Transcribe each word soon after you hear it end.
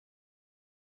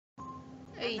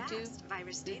Hey The YouTube. vast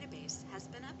virus database has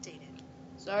been updated.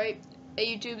 Sorry.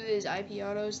 Hey YouTube, this is IP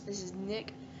Autos. This is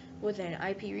Nick with an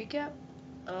IP recap.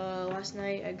 Last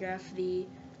night I graphed the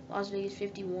Las Vegas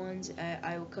 51s at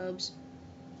Iowa Cubs.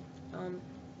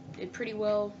 Did pretty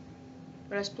well,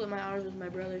 but I split my hours with my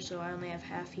brother, so I only have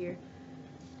half here.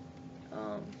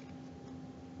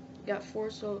 Got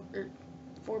four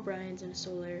Bryants and a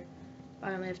Solar.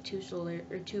 I only have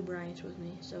two Bryants with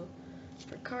me. So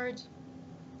for cards,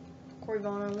 Corey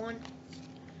Vaughn on one,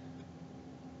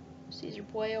 Cesar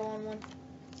Puello on one,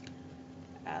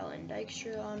 Alan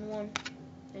Dykstra on one,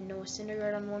 and Noah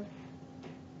Syndergaard on one.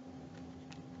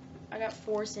 I got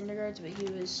four Syndergaards,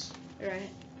 but I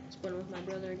split with my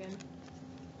brother again.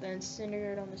 Then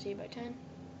Syndergaard on this 8x10.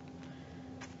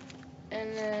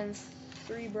 And then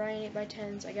three Bryant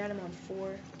 8x10s. I got him on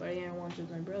four, but again, I wanted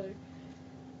with my brother.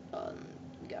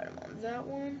 Got him on that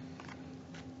one.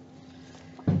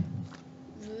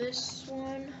 This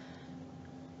one,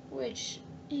 which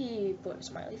he put a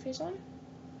smiley face on.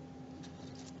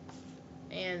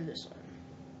 And this one.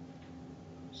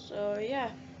 So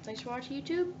yeah, thanks for watching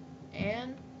YouTube,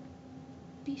 and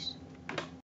peace.